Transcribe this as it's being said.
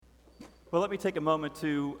Well, let me take a moment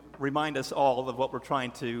to remind us all of what we're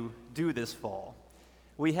trying to do this fall.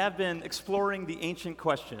 We have been exploring the ancient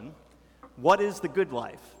question, what is the good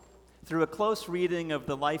life? Through a close reading of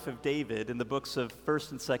the life of David in the books of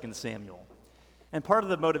 1st and 2nd Samuel. And part of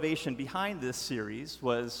the motivation behind this series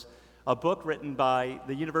was a book written by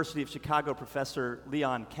the University of Chicago professor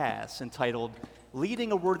Leon Kass entitled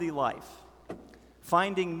Leading a Worthy Life,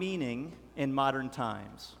 Finding Meaning in Modern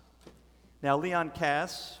Times. Now, Leon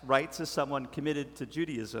Kass writes as someone committed to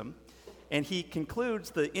Judaism, and he concludes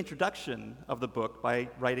the introduction of the book by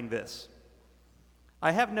writing this.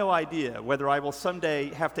 I have no idea whether I will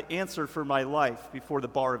someday have to answer for my life before the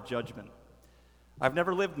bar of judgment. I've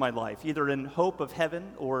never lived my life, either in hope of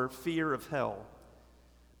heaven or fear of hell.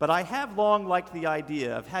 But I have long liked the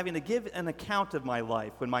idea of having to give an account of my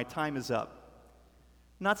life when my time is up.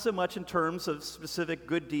 Not so much in terms of specific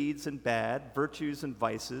good deeds and bad, virtues and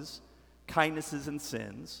vices, kindnesses and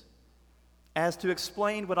sins, as to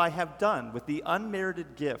explain what I have done with the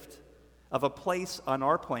unmerited gift of a place on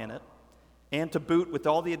our planet, and to boot with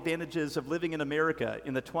all the advantages of living in America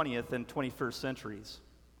in the 20th and 21st centuries.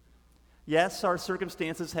 Yes, our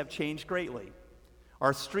circumstances have changed greatly.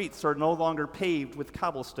 Our streets are no longer paved with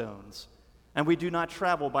cobblestones, and we do not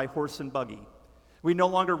travel by horse and buggy. We no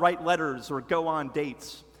longer write letters or go on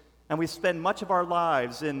dates, and we spend much of our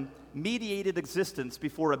lives in mediated existence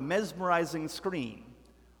before a mesmerizing screen,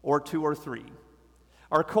 or two or three.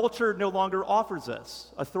 Our culture no longer offers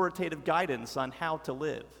us authoritative guidance on how to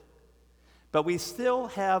live. But we still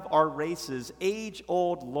have our race's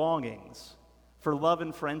age-old longings for love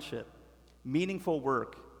and friendship, meaningful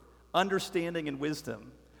work, understanding and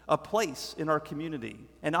wisdom, a place in our community,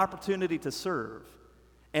 an opportunity to serve,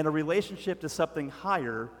 and a relationship to something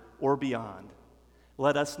higher or beyond.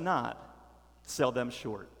 Let us not sell them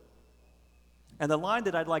short. And the line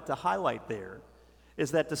that I'd like to highlight there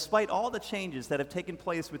is that despite all the changes that have taken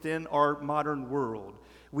place within our modern world,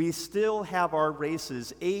 we still have our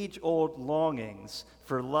race's age-old longings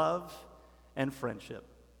for love and friendship.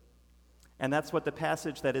 And that's what the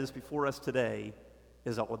passage that is before us today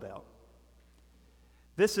is all about.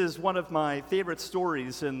 This is one of my favorite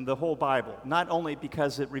stories in the whole Bible, not only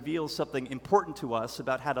because it reveals something important to us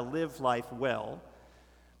about how to live life well,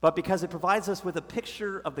 but because it provides us with a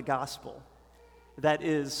picture of the gospel that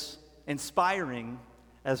is inspiring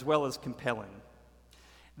as well as compelling.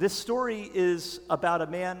 This story is about a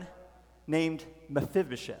man named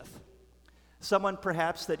Mephibosheth, someone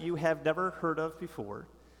perhaps that you have never heard of before,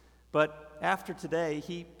 but after today,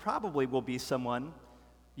 he probably will be someone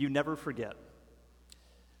you never forget.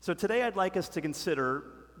 So today I'd like us to consider,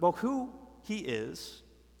 well, who he is,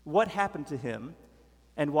 what happened to him,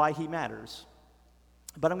 and why he matters.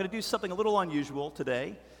 But I'm going to do something a little unusual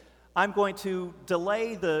today. I'm going to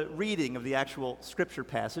delay the reading of the actual scripture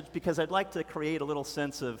passage because I'd like to create a little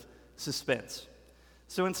sense of suspense.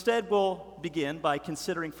 So instead, we'll begin by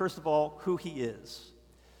considering, first of all, who he is.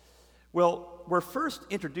 Well, we're first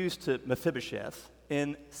introduced to Mephibosheth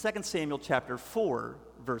in 2 Samuel chapter 4,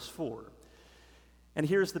 verse 4. And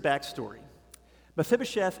here's the backstory.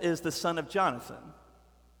 Mephibosheth is the son of Jonathan,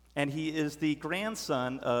 and he is the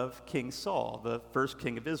grandson of King Saul, the first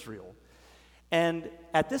king of Israel. And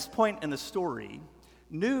at this point in the story,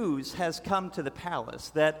 news has come to the palace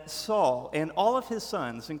that Saul and all of his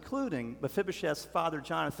sons, including Mephibosheth's father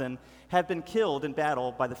Jonathan, have been killed in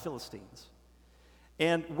battle by the Philistines.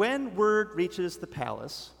 And when word reaches the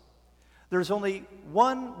palace, there's only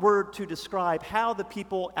one word to describe how the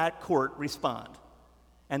people at court respond.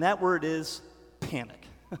 And that word is panic.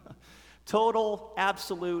 Total,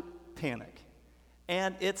 absolute panic.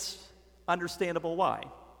 And it's understandable why.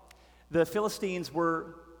 The Philistines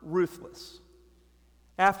were ruthless.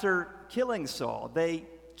 After killing Saul, they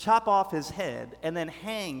chop off his head and then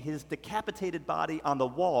hang his decapitated body on the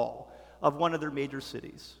wall of one of their major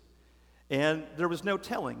cities. And there was no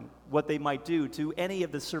telling what they might do to any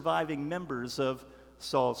of the surviving members of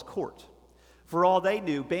Saul's court. For all they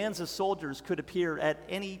knew, bands of soldiers could appear at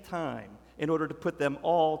any time in order to put them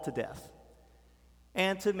all to death.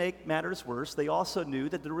 And to make matters worse, they also knew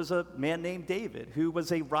that there was a man named David who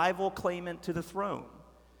was a rival claimant to the throne.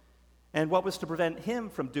 And what was to prevent him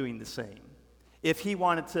from doing the same if he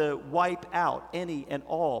wanted to wipe out any and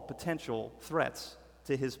all potential threats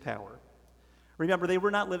to his power? Remember, they were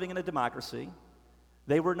not living in a democracy.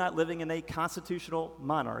 They were not living in a constitutional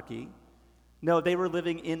monarchy. No, they were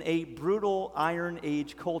living in a brutal Iron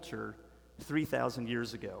Age culture 3,000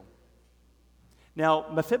 years ago. Now,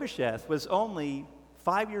 Mephibosheth was only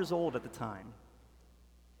 5 years old at the time.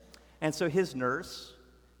 And so his nurse,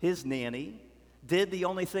 his nanny, did the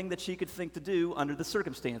only thing that she could think to do under the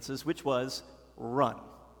circumstances, which was run.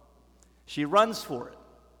 She runs for it.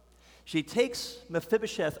 She takes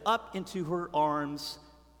Mephibosheth up into her arms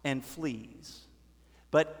and flees.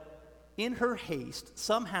 But in her haste,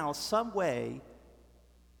 somehow, some way,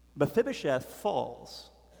 Mephibosheth falls,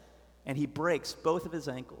 and he breaks both of his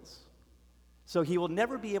ankles. So he will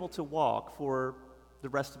never be able to walk for the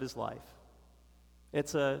rest of his life.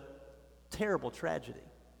 It's a terrible tragedy.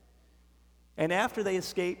 And after they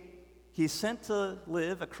escape, he's sent to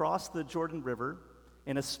live across the Jordan River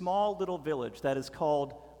in a small little village that is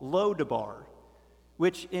called Lo-debar,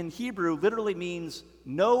 which in Hebrew literally means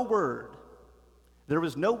no word. There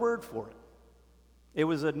was no word for it. It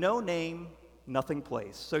was a no name, nothing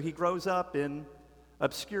place. So he grows up in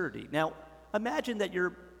obscurity. Now, imagine that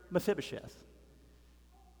you're Mephibosheth.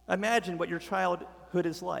 Imagine what your childhood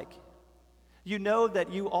is like. You know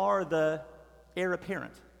that you are the heir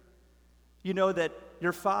apparent. You know that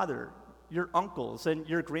your father, your uncles, and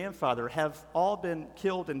your grandfather have all been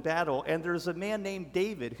killed in battle, and there's a man named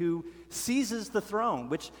David who seizes the throne,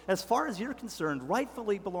 which, as far as you're concerned,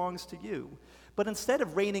 rightfully belongs to you. But instead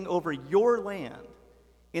of reigning over your land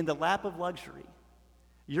in the lap of luxury,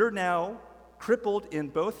 you're now crippled in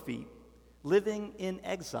both feet, living in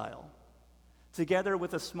exile, together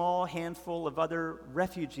with a small handful of other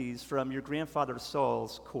refugees from your grandfather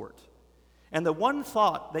Saul's court. And the one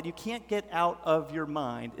thought that you can't get out of your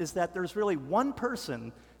mind is that there's really one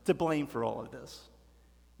person to blame for all of this.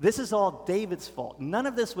 This is all David's fault. None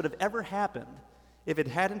of this would have ever happened if it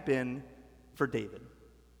hadn't been for David.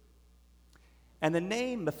 And the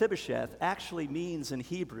name Mephibosheth actually means in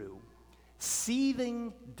Hebrew,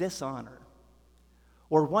 seething dishonor,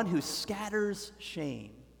 or one who scatters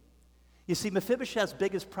shame. You see, Mephibosheth's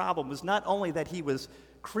biggest problem was not only that he was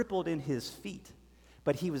crippled in his feet,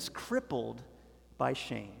 but he was crippled by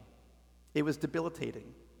shame. It was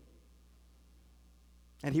debilitating.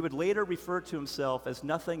 And he would later refer to himself as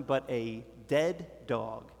nothing but a dead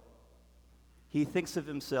dog. He thinks of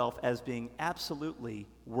himself as being absolutely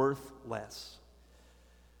worth less.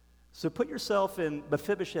 So put yourself in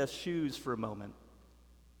Mephibosheth's shoes for a moment.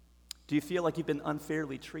 Do you feel like you've been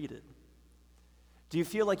unfairly treated? Do you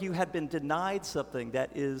feel like you have been denied something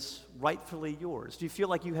that is rightfully yours? Do you feel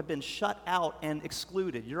like you have been shut out and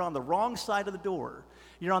excluded? You're on the wrong side of the door.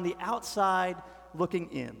 You're on the outside looking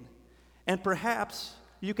in. And perhaps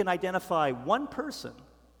you can identify one person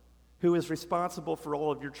who is responsible for all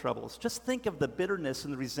of your troubles. Just think of the bitterness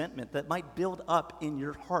and the resentment that might build up in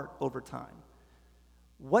your heart over time.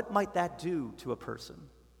 What might that do to a person?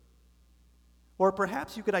 Or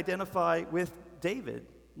perhaps you could identify with David.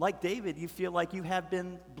 Like David, you feel like you have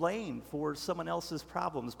been blamed for someone else's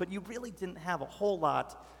problems, but you really didn't have a whole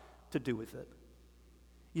lot to do with it.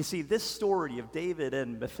 You see, this story of David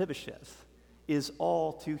and Mephibosheth is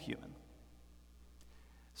all too human.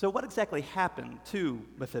 So what exactly happened to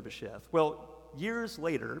Mephibosheth? Well, years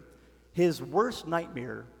later, his worst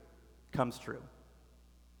nightmare comes true.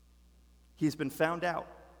 He's been found out.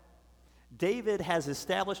 David has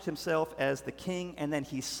established himself as the king, and then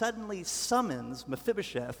he suddenly summons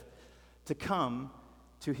Mephibosheth to come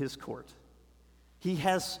to his court. He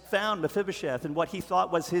has found Mephibosheth in what he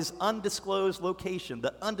thought was his undisclosed location,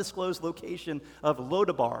 the undisclosed location of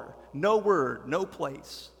Lo-debar. No word, no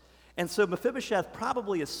place. And so Mephibosheth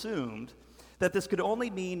probably assumed that this could only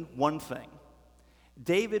mean one thing.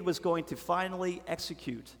 David was going to finally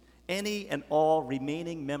execute any and all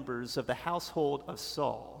remaining members of the household of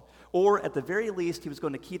Saul. Or at the very least, he was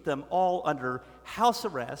going to keep them all under house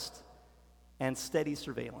arrest and steady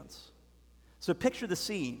surveillance. So picture the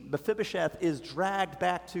scene. Mephibosheth is dragged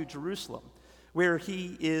back to Jerusalem, where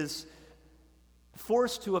he is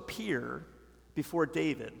forced to appear before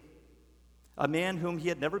David, a man whom he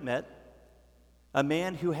had never met, a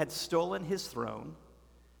man who had stolen his throne,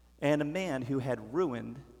 and a man who had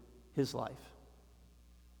ruined his life.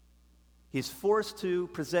 He's forced to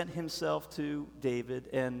present himself to David,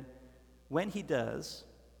 and when he does,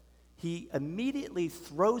 he immediately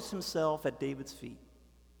throws himself at David's feet.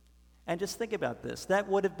 And just think about this. That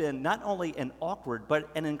would have been not only an awkward, but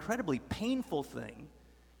an incredibly painful thing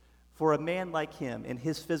for a man like him in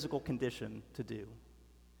his physical condition to do.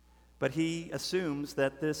 But he assumes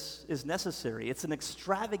that this is necessary. It's an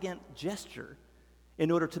extravagant gesture in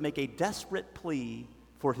order to make a desperate plea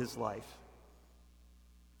for his life.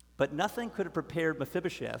 But nothing could have prepared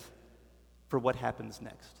Mephibosheth for what happens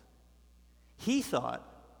next. He thought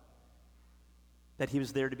that he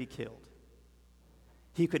was there to be killed.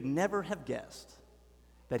 He could never have guessed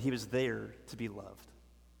that he was there to be loved.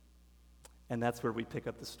 And that's where we pick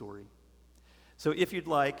up the story. So if you'd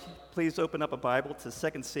like, please open up a Bible to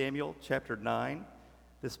 2 Samuel chapter 9.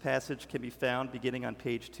 This passage can be found beginning on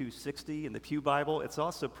page 260 in the Pew Bible. It's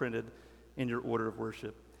also printed in your order of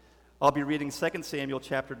worship. I'll be reading 2 Samuel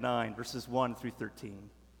chapter 9, verses 1 through 13.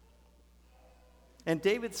 And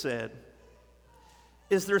David said,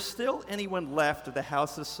 "Is there still anyone left of the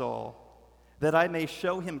house of Saul, that I may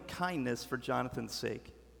show him kindness for Jonathan's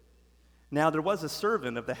sake?" Now there was a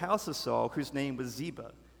servant of the house of Saul whose name was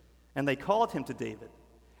Ziba, and they called him to David.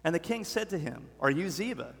 And the king said to him, "Are you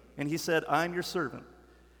Ziba?" And he said, "I'm your servant."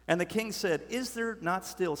 And the king said, "Is there not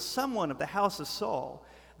still someone of the house of Saul,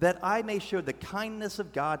 that I may show the kindness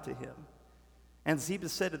of God to him?" And Ziba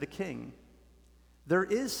said to the king, "There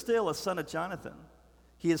is still a son of Jonathan.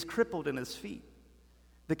 He is crippled in his feet."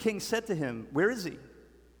 The king said to him, "Where is he?"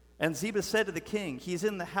 And Ziba said to the king, "He's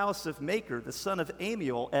in the house of Machir, the son of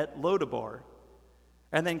Amiel, at Lodabar."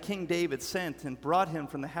 And then King David sent and brought him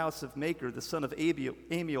from the house of Machir, the son of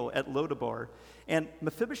Amiel, at Lodabar. And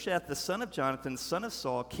Mephibosheth, the son of Jonathan, son of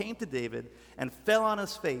Saul, came to David and fell on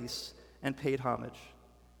his face and paid homage.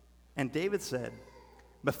 And David said,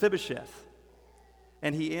 "Mephibosheth."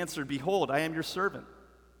 And he answered, "Behold, I am your servant."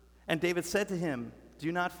 And David said to him,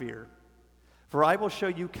 "Do not fear, for I will show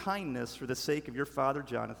you kindness for the sake of your father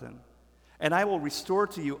Jonathan. And I will restore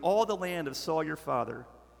to you all the land of Saul your father,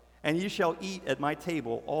 and you shall eat at my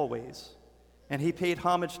table always." And he paid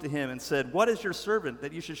homage to him and said, "What is your servant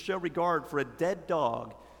that you should show regard for a dead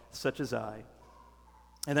dog such as I?"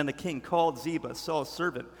 And then the king called Ziba, Saul's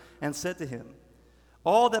servant, and said to him,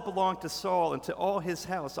 "All that belonged to Saul and to all his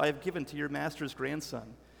house I have given to your master's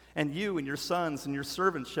grandson. And you and your sons and your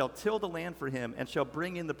servants shall till the land for him and shall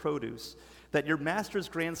bring in the produce, that your master's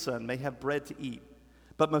grandson may have bread to eat.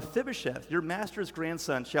 But Mephibosheth, your master's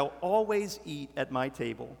grandson, shall always eat at my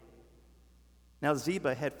table." Now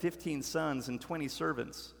Ziba had 15 sons and 20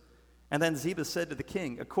 servants. And then Ziba said to the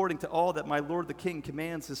king, "According to all that my lord the king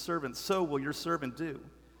commands his servant, so will your servant do."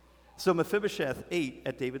 So Mephibosheth ate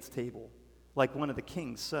at David's table, like one of the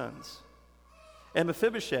king's sons. And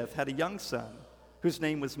Mephibosheth had a young son, whose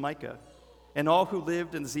name was Micah, and all who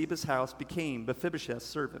lived in Ziba's house became Mephibosheth's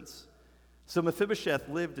servants. So Mephibosheth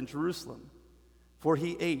lived in Jerusalem, for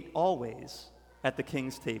he ate always at the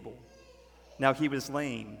king's table. Now he was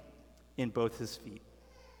lame in both his feet.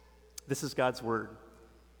 This is God's word.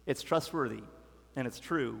 It's trustworthy, and it's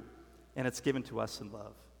true, and it's given to us in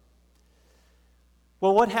love.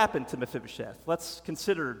 Well, what happened to Mephibosheth? Let's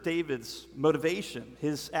consider David's motivation,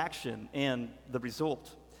 his action, and the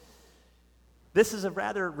result. This is a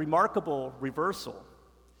rather remarkable reversal.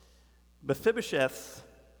 Mephibosheth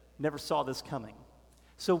never saw this coming.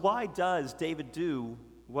 So why does David do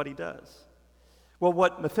what he does? Well,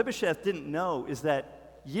 what Mephibosheth didn't know is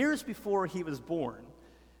that years before he was born,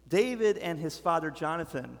 David and his father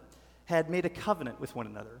Jonathan had made a covenant with one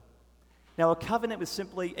another. Now, a covenant was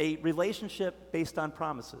simply a relationship based on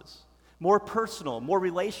promises, more personal, more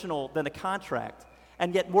relational than a contract,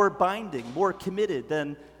 and yet more binding, more committed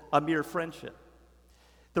than a mere friendship.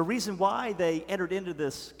 The reason why they entered into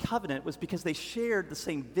this covenant was because they shared the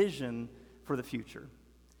same vision for the future.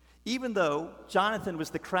 Even though Jonathan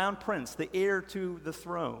was the crown prince, the heir to the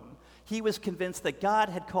throne, he was convinced that God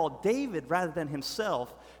had called David rather than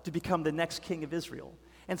himself to become the next king of Israel.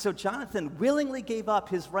 And so Jonathan willingly gave up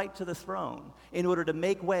his right to the throne in order to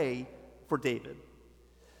make way for David.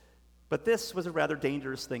 But this was a rather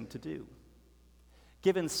dangerous thing to do.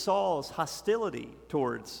 Given Saul's hostility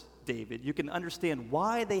towards David, you can understand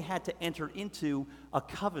why they had to enter into a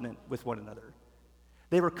covenant with one another.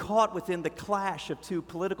 They were caught within the clash of two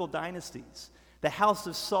political dynasties, the house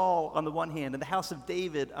of Saul on the one hand and the house of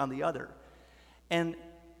David on the other. And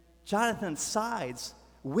Jonathan sides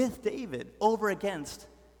with David over against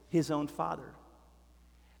his own father.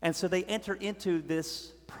 And so they enter into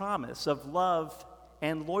this promise of love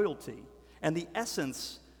and loyalty. And the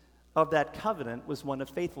essence of that covenant was one of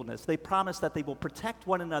faithfulness. They promised that they will protect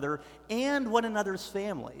one another and one another's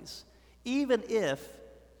families, even if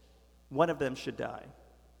one of them should die.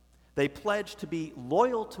 They pledged to be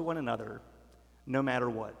loyal to one another no matter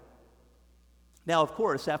what. Now, of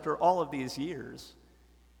course, after all of these years,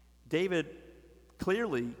 David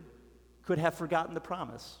clearly could have forgotten the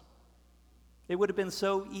promise. It would have been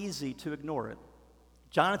so easy to ignore it.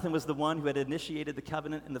 Jonathan was the one who had initiated the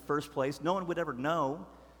covenant in the first place. No one would ever know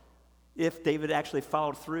if David actually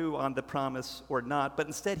followed through on the promise or not, but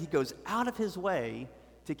instead he goes out of his way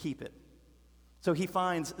to keep it. So he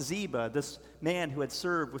finds Ziba, this man who had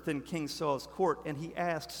served within King Saul's court, and he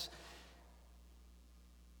asks,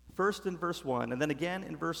 first in verse 1 and then again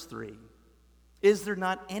in verse 3, "Is there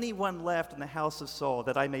not anyone left in the house of Saul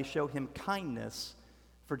that I may show him kindness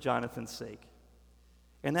for Jonathan's sake?"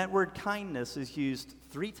 And that word kindness is used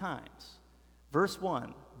 3 times. Verse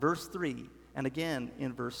 1, verse 3, and again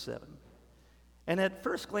in verse 7. And at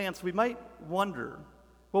first glance, we might wonder,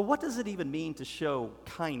 well, what does it even mean to show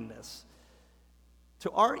kindness?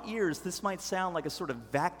 To our ears, this might sound like a sort of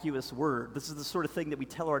vacuous word. This is the sort of thing that we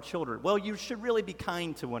tell our children. Well, you should really be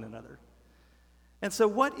kind to one another. And so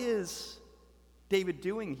what is David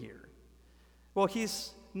doing here? Well,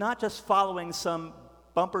 he's not just following some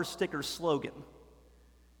bumper sticker slogan.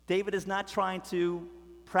 David is not trying to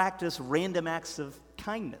practice random acts of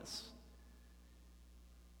kindness.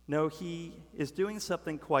 No, he is doing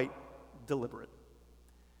something quite deliberate.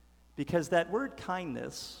 Because that word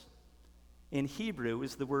kindness in Hebrew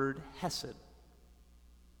is the word hesed.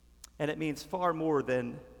 And it means far more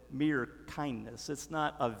than mere kindness. It's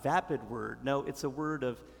not a vapid word. No, it's a word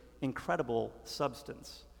of incredible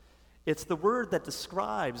substance. It's the word that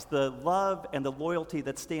describes the love and the loyalty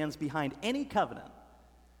that stands behind any covenant,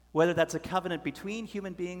 whether that's a covenant between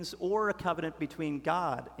human beings or a covenant between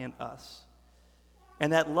God and us.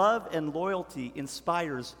 And that love and loyalty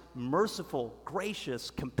inspires merciful, gracious,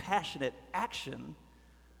 compassionate action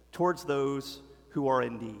towards those who are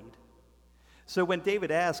in need. So when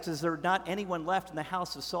David asks, is there not anyone left in the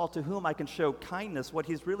house of Saul to whom I can show kindness? What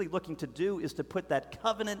he's really looking to do is to put that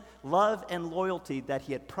covenant love and loyalty that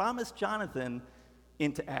he had promised Jonathan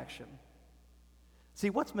into action. See,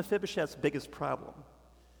 what's Mephibosheth's biggest problem?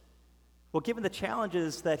 Well, given the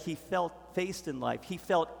challenges that he faced in life, he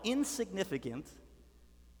felt insignificant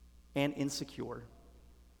and insecure.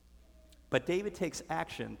 But David takes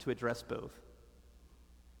action to address both.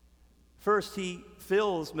 First, he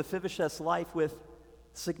fills Mephibosheth's life with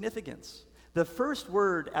significance. The first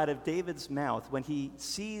word out of David's mouth when he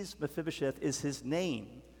sees Mephibosheth is his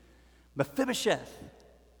name, Mephibosheth.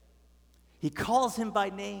 He calls him by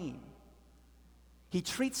name. He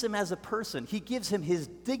treats him as a person. He gives him his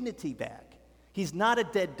dignity back. He's not a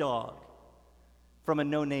dead dog from a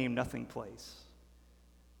no-name, nothing place.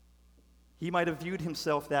 He might have viewed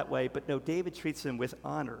himself that way, but no, David treats him with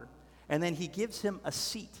honor. And then he gives him a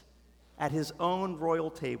seat at his own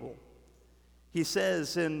royal table. He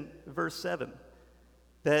says in verse 7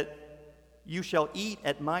 that you shall eat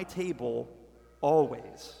at my table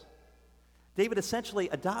always. David essentially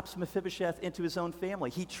adopts Mephibosheth into his own family.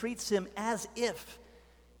 He treats him as if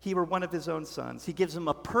he were one of his own sons. He gives him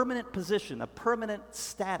a permanent position, a permanent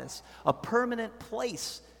status, a permanent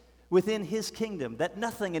place within his kingdom that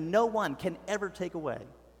nothing and no one can ever take away.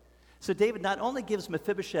 So David not only gives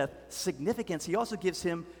Mephibosheth significance, he also gives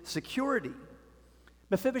him security.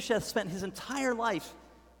 Mephibosheth spent his entire life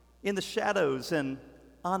in the shadows and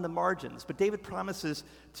on the margins, but David promises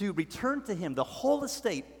to return to him the whole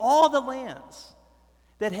estate, all the lands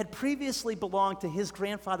that had previously belonged to his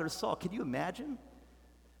grandfather Saul. Can you imagine?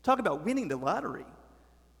 Talk about winning the lottery.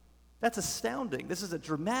 That's astounding. This is a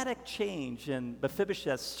dramatic change in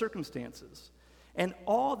Mephibosheth's circumstances. And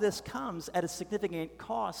all this comes at a significant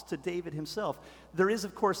cost to David himself. There is,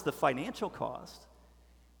 of course, the financial cost.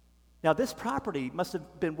 Now, this property must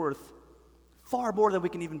have been worth far more than we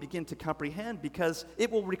can even begin to comprehend, because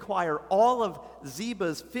it will require all of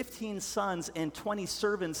Ziba's 15 sons and 20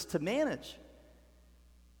 servants to manage.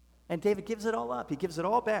 And David gives it all up. He gives it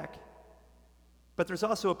all back. But there's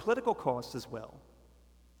also a political cost as well.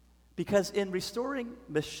 Because in restoring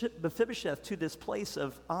Mephibosheth to this place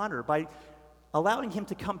of honor, by allowing him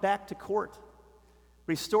to come back to court,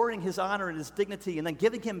 restoring his honor and his dignity, and then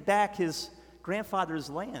giving him back his grandfather's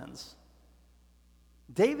lands,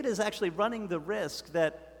 David is actually running the risk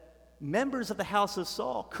that members of the house of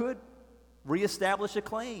Saul could reestablish a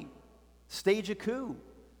claim, stage a coup,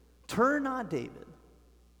 turn on David.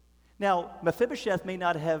 Now, Mephibosheth may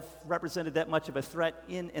not have represented that much of a threat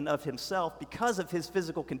in and of himself because of his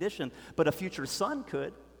physical condition, but a future son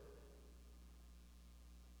could.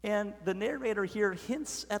 And the narrator here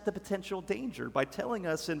hints at the potential danger by telling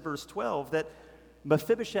us in verse 12 that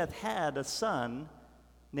Mephibosheth had a son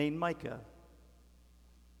named Micah.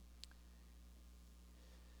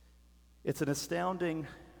 It's an astounding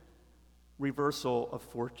reversal of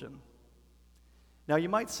fortune. Now, you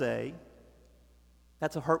might say,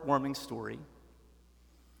 that's a heartwarming story,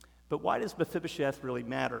 but why does Mephibosheth really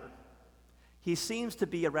matter? He seems to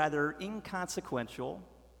be a rather inconsequential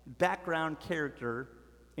background character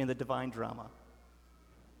in the divine drama.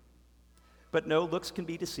 But no, looks can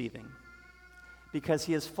be deceiving, because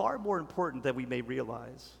he is far more important than we may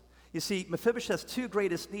realize. You see, Mephibosheth's two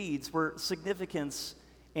greatest needs were significance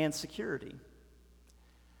and security.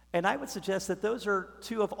 And I would suggest that those are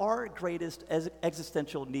two of our greatest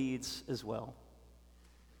existential needs as well.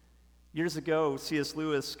 Years ago, C.S.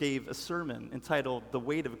 Lewis gave a sermon entitled The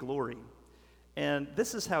Weight of Glory. And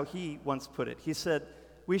this is how he once put it. He said,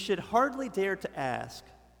 "We should hardly dare to ask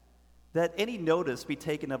that any notice be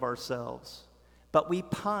taken of ourselves, but we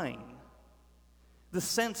pine. The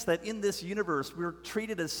sense that in this universe we're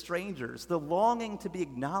treated as strangers, the longing to be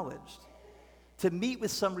acknowledged, to meet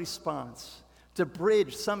with some response, to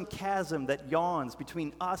bridge some chasm that yawns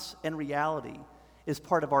between us and reality is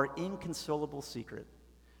part of our inconsolable secret.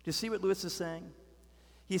 Do you see what Lewis is saying?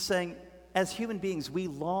 He's saying, as human beings, we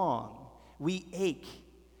long, we ache,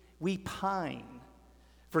 we pine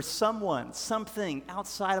for someone, something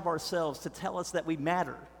outside of ourselves to tell us that we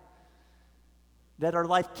matter, that our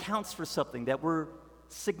life counts for something, that we're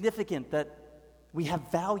significant, that we have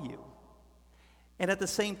value. And at the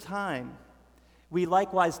same time, we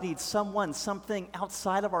likewise need someone, something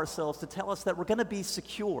outside of ourselves to tell us that we're going to be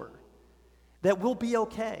secure, that we'll be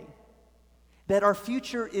okay, that our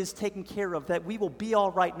future is taken care of, that we will be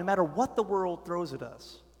all right no matter what the world throws at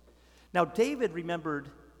us. Now, David remembered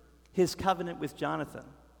his covenant with Jonathan,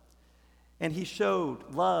 and he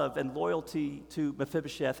showed love and loyalty to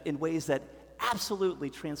Mephibosheth in ways that absolutely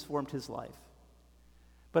transformed his life.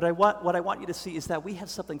 But what I want you to see is that we have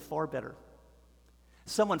something far better.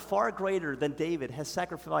 Someone far greater than David has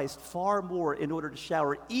sacrificed far more in order to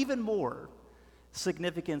shower even more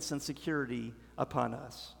significance and security upon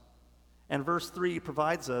us. And verse 3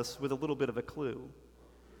 provides us with a little bit of a clue.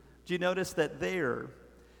 Do you notice that there,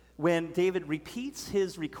 when David repeats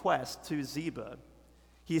his request to Ziba,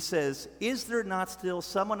 he says, "Is there not still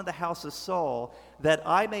someone in the house of Saul that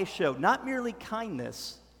I may show not merely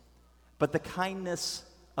kindness, but the kindness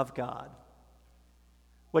of God?"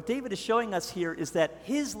 What David is showing us here is that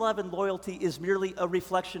his love and loyalty is merely a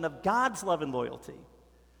reflection of God's love and loyalty,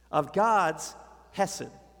 of God's hesed.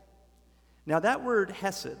 Now, that word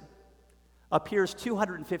hesed appears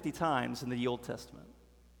 250 times in the Old Testament.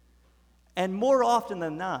 And more often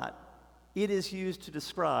than not, it is used to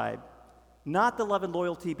describe not the love and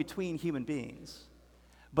loyalty between human beings,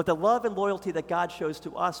 but the love and loyalty that God shows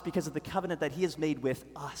to us because of the covenant that he has made with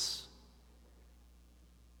us.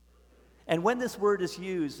 And when this word is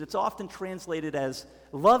used, it's often translated as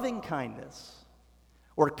loving kindness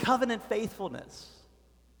or covenant faithfulness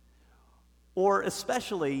or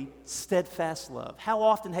especially steadfast love. How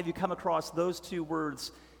often have you come across those two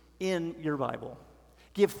words in your Bible?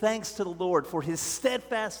 Give thanks to the Lord, for his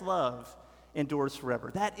steadfast love endures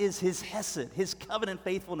forever. That is his hesed, his covenant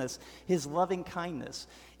faithfulness, his loving kindness.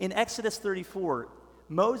 In Exodus 34,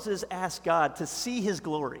 Moses asked God to see his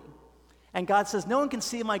glory. And God says, "No one can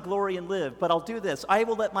see my glory and live, but I'll do this. I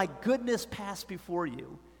will let my goodness pass before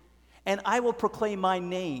you, and I will proclaim my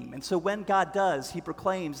name." And so when God does, he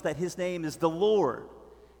proclaims that his name is the Lord,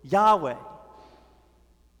 Yahweh.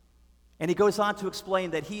 And he goes on to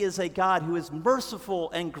explain that he is a God who is merciful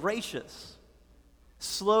and gracious,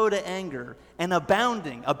 slow to anger, and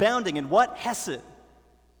abounding in what? Hesed,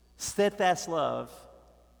 steadfast love,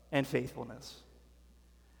 and faithfulness.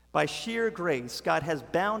 By sheer grace, God has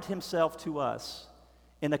bound himself to us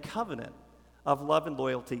in a covenant of love and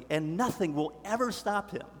loyalty, and nothing will ever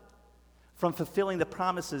stop him from fulfilling the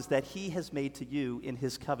promises that he has made to you in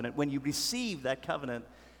his covenant when you receive that covenant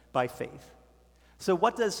by faith. So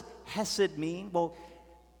what does hesed mean? Well,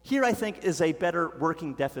 here I think is a better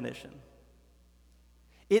working definition.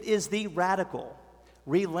 It is the radical,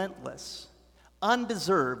 relentless,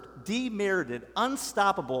 undeserved, demerited,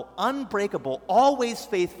 unstoppable, unbreakable, always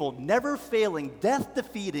faithful, never failing,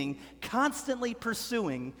 death-defeating, constantly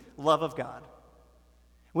pursuing love of God.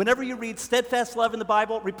 Whenever you read steadfast love in the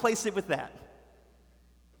Bible, replace it with that.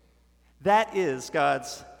 That is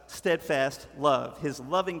God's steadfast love, his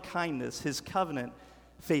loving kindness, his covenant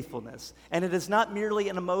faithfulness. And it is not merely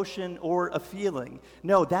an emotion or a feeling.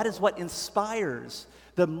 No, that is what inspires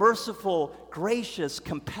the merciful, gracious,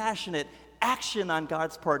 compassionate action on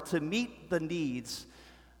God's part to meet the needs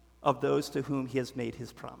of those to whom he has made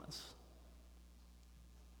his promise.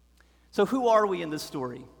 So who are we in this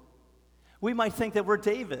story? We might think that we're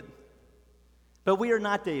David, but we are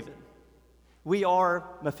not David. We are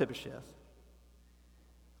Mephibosheth.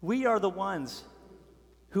 We are the ones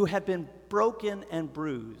who have been broken and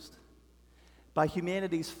bruised by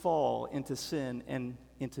humanity's fall into sin and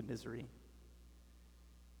into misery.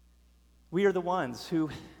 We are the ones who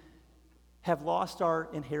have lost our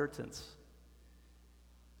inheritance.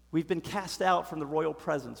 We've been cast out from the royal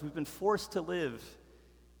presence. We've been forced to live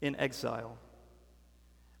in exile,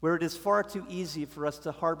 where it is far too easy for us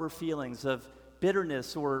to harbor feelings of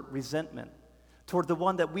bitterness or resentment toward the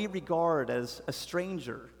one that we regard as a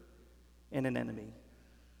stranger and an enemy.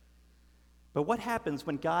 But what happens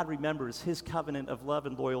when God remembers his covenant of love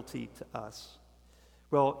and loyalty to us?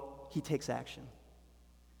 Well, he takes action.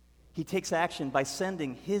 He takes action by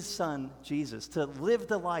sending his son, Jesus, to live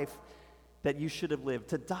the life that you should have lived,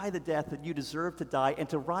 to die the death that you deserve to die, and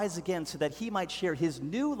to rise again so that he might share his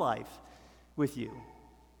new life with you.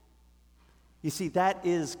 You see, that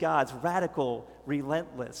is God's radical,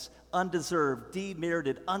 relentless, undeserved,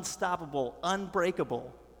 demerited, unstoppable,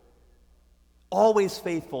 unbreakable, always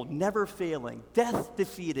faithful, never failing,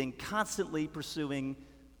 death-defeating, constantly pursuing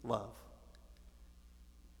love.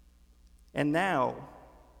 And now,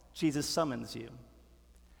 Jesus summons you.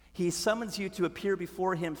 He summons you to appear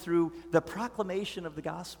before him through the proclamation of the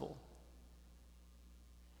gospel.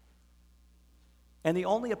 And the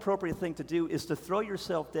only appropriate thing to do is to throw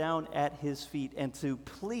yourself down at his feet and to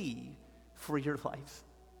plead for your life.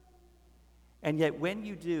 And yet when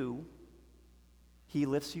you do, he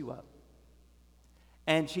lifts you up.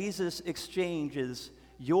 And Jesus exchanges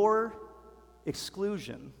your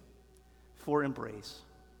exclusion for embrace.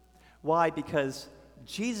 Why? Because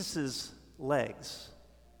Jesus' legs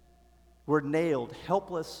were nailed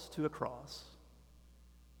helpless to a cross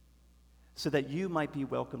so that you might be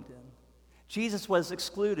welcomed in. Jesus was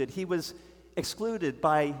excluded. He was excluded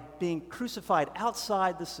by being crucified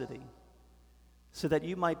outside the city so that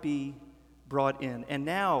you might be brought in. And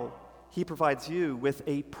now he provides you with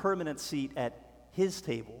a permanent seat at his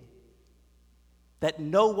table that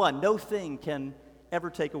no one, no thing can ever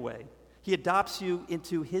take away. He adopts you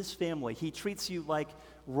into his family. He treats you like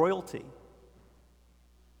royalty.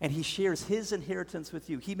 And he shares his inheritance with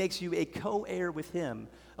you. He makes you a co-heir with him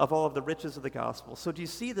of all of the riches of the gospel. So do you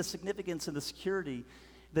see the significance and the security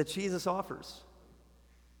that Jesus offers?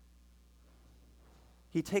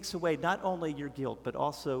 He takes away not only your guilt, but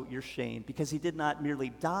also your shame, because he did not merely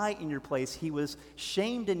die in your place, he was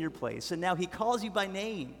shamed in your place. And now he calls you by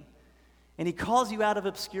name, and he calls you out of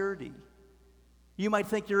obscurity. You might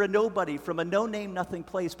think you're a nobody from a no-name, nothing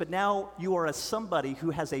place, but now you are a somebody who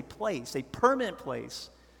has a place, a permanent place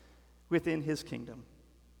within his kingdom.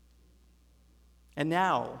 And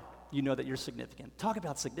now you know that you're significant. Talk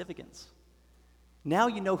about significance. Now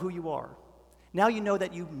you know who you are. Now you know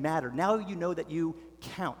that you matter. Now you know that you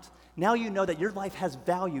count. Now you know that your life has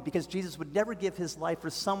value, because Jesus would never give his life for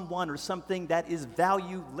someone or something that is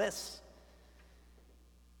valueless.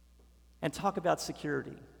 And talk about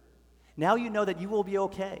security. Now you know that you will be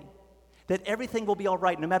okay, that everything will be all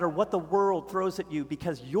right no matter what the world throws at you,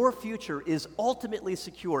 because your future is ultimately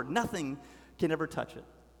secure. Nothing can ever touch it.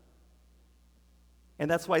 And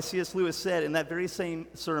that's why C.S. Lewis said in that very same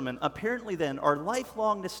sermon, apparently then, our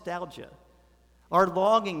lifelong nostalgia, our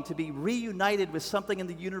longing to be reunited with something in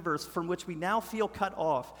the universe from which we now feel cut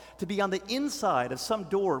off, to be on the inside of some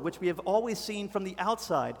door which we have always seen from the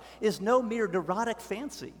outside, is no mere neurotic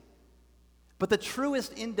fancy, but the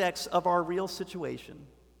truest index of our real situation.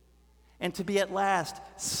 And to be at last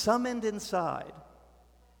summoned inside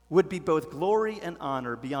would be both glory and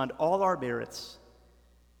honor beyond all our merits,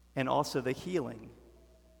 and also the healing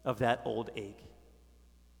of that old ache.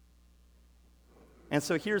 And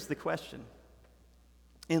so here's the question.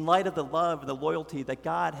 In light of the love and the loyalty that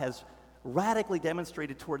God has radically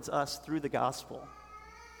demonstrated towards us through the gospel,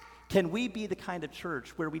 can we be the kind of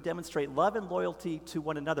church where we demonstrate love and loyalty to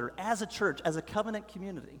one another as a church, as a covenant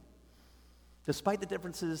community, despite the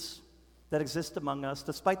differences that exist among us,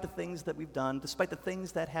 despite the things that we've done, despite the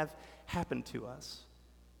things that have happened to us?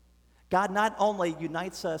 God not only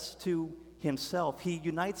unites us to himself, he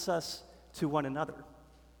unites us to one another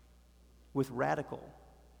with radical,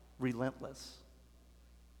 relentless,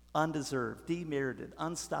 undeserved, demerited,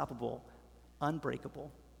 unstoppable,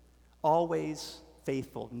 unbreakable, always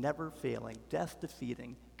faithful, never failing,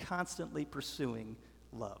 death-defeating, constantly pursuing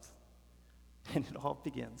love. And it all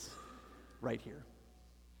begins right here.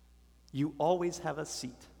 You always have a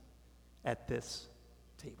seat at this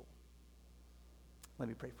table. Let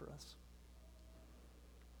me pray for us.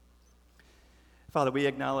 Father, we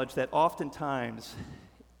acknowledge that oftentimes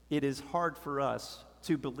it is hard for us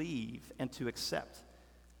to believe and to accept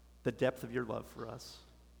the depth of your love for us.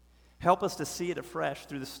 Help us to see it afresh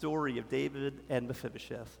through the story of David and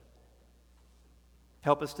Mephibosheth.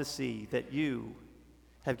 Help us to see that you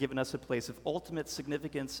have given us a place of ultimate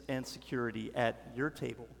significance and security at your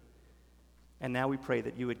table. And now we pray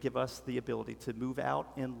that you would give us the ability to move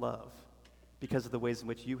out in love because of the ways in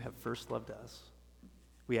which you have first loved us.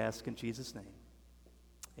 We ask in Jesus' name.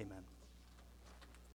 Amen.